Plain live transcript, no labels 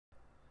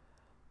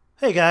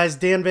Hey guys,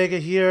 Dan Vega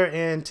here,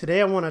 and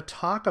today I want to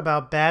talk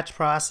about batch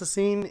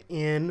processing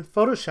in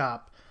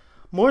Photoshop.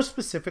 More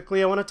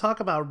specifically, I want to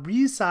talk about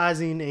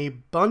resizing a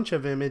bunch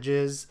of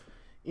images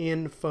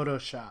in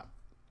Photoshop.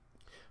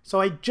 So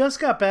I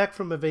just got back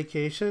from a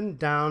vacation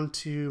down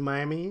to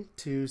Miami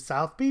to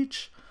South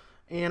Beach,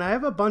 and I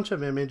have a bunch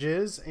of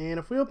images, and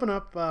if we open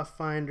up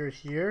Finder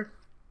here,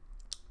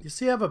 you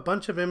see I have a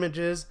bunch of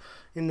images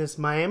in this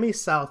Miami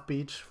South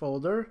Beach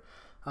folder,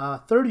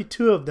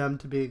 32 of them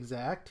to be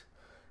exact.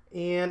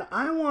 And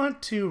I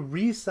want to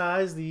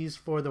resize these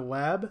for the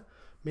web.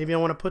 Maybe I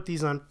want to put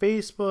these on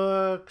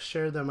Facebook,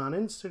 share them on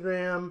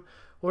Instagram,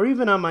 or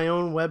even on my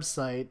own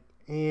website.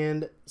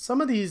 And some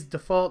of these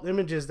default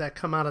images that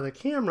come out of the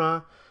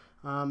camera,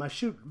 I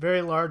shoot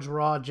very large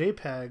raw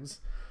JPEGs.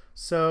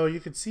 So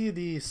you can see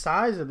the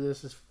size of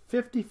this is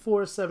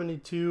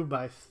 5472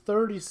 by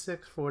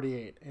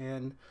 3648.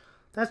 And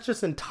that's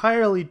just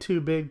entirely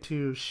too big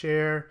to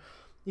share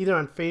either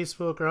on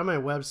Facebook or on my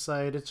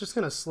website. It's just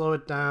going to slow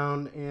it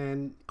down,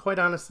 and quite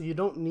honestly, you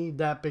don't need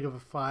that big of a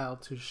file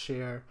to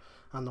share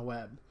on the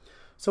web.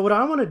 So what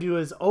I want to do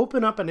is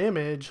open up an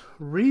image,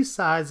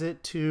 resize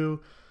it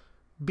to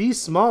be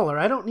smaller.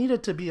 I don't need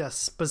it to be a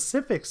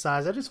specific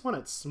size, I just want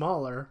it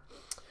smaller.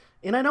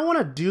 And I don't want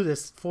to do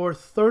this for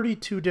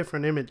 32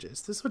 different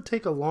images. This would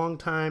take a long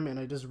time, and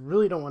I just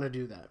really don't want to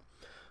do that.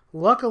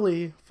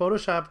 Luckily,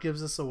 Photoshop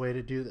gives us a way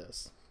to do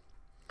this.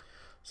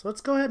 So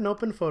let's go ahead and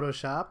open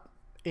Photoshop.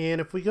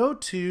 And if we go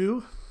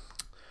to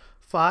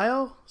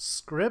File,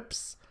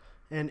 Scripts,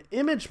 and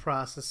Image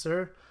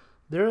Processor,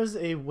 there is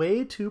a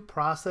way to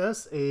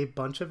process a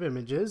bunch of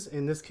images,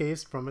 in this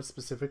case from a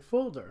specific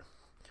folder.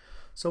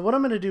 So what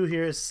I'm going to do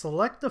here is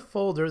select the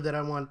folder that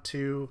I want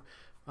to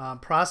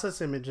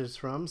process images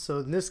from. So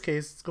in this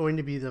case, it's going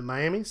to be the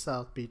Miami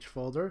South Beach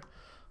folder.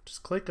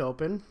 Just click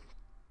Open.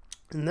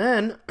 And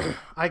then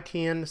I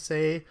can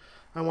say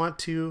I want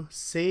to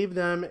save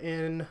them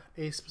in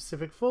a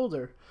specific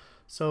folder.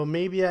 So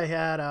maybe I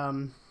had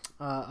a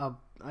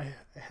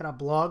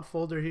blog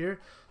folder here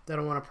that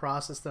I want to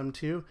process them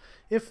to.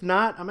 If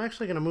not, I'm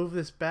actually going to move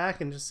this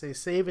back and just say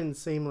save in the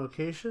same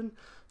location.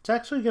 It's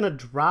actually going to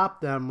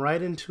drop them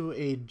right into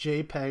a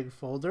JPEG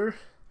folder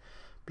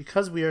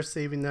because we are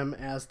saving them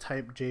as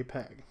type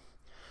JPEG.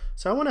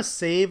 So I want to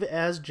save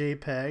as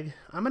JPEG.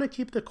 I'm going to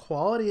keep the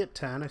quality at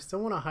 10. I still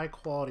want a high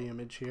quality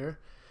image here.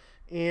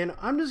 And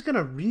I'm just going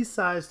to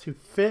resize to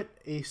fit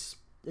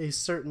a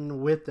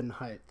certain width and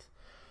height.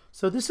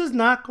 So this is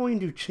not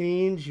going to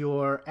change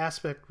your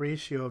aspect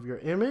ratio of your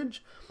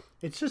image.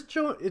 It's just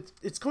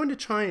it's going to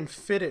try and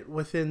fit it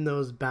within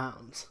those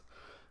bounds.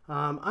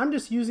 I'm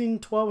just using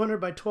 1200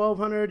 by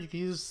 1200. You can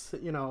use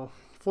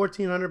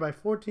 1400 by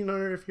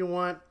 1400 if you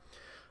want.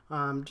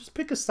 Just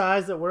pick a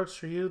size that works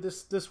for you.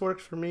 This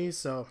works for me.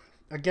 So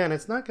again,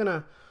 it's not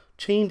gonna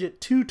change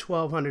it to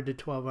 1200 to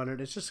 1200.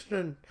 It's just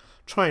gonna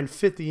try and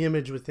fit the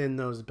image within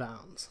those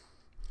bounds.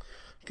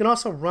 You can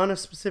also run a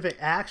specific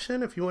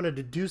action if you wanted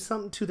to do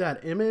something to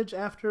that image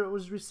after it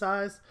was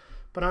resized,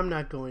 but I'm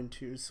not going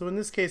to. So in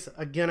this case,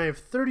 again, I have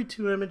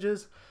 32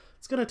 images.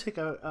 It's going to take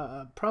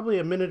probably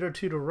a minute or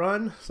two to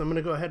run, so I'm going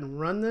to go ahead and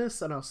run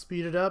this, and I'll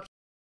speed it up.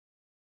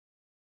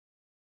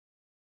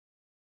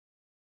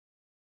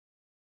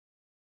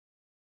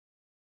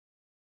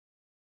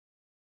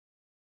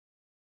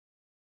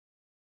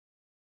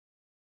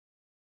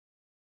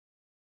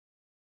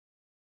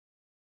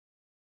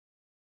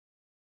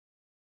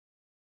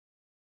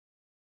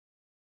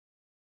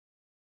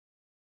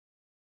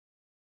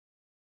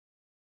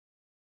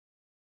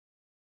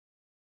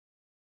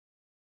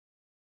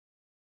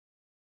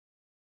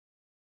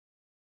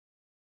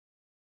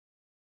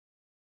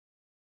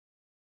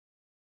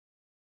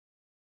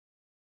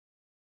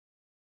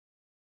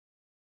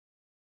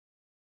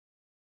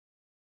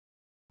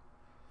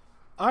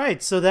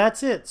 Alright, so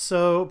that's it.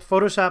 So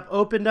Photoshop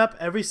opened up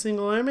every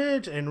single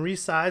image and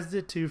resized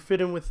it to fit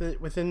in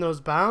within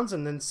those bounds,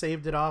 and then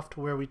saved it off to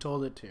where we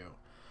told it to.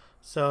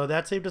 So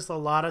that saved us a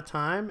lot of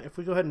time. If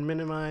we go ahead and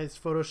minimize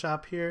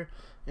Photoshop here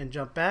and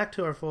jump back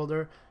to our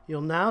folder, you'll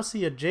now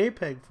see a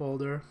JPEG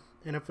folder,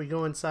 and if we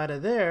go inside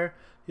of there,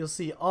 you'll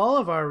see all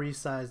of our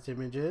resized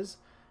images.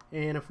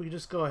 And if we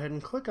just go ahead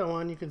and click on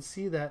one, you can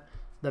see that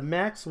the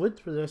max width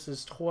for this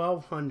is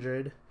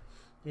 1200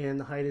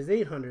 and the height is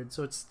 800,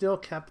 so it's still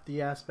kept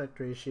the aspect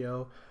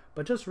ratio,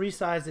 but just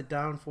resized it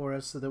down for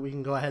us so that we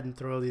can go ahead and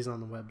throw these on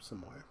the web some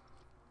more.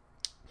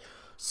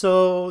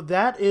 So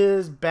that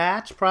is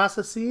batch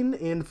processing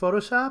in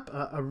Photoshop,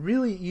 a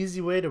really easy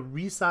way to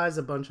resize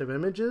a bunch of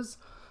images.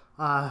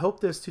 I hope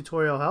this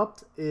tutorial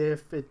helped.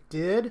 If it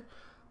did,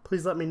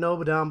 please let me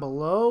know down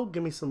below.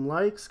 Give me some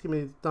likes, give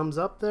me a thumbs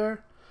up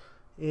there.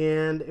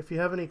 And if you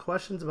have any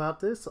questions about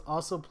this,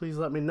 also please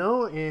let me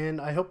know, and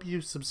I hope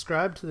you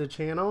subscribe to the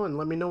channel and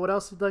let me know what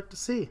else you'd like to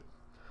see.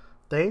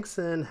 Thanks,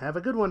 and have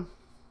a good one.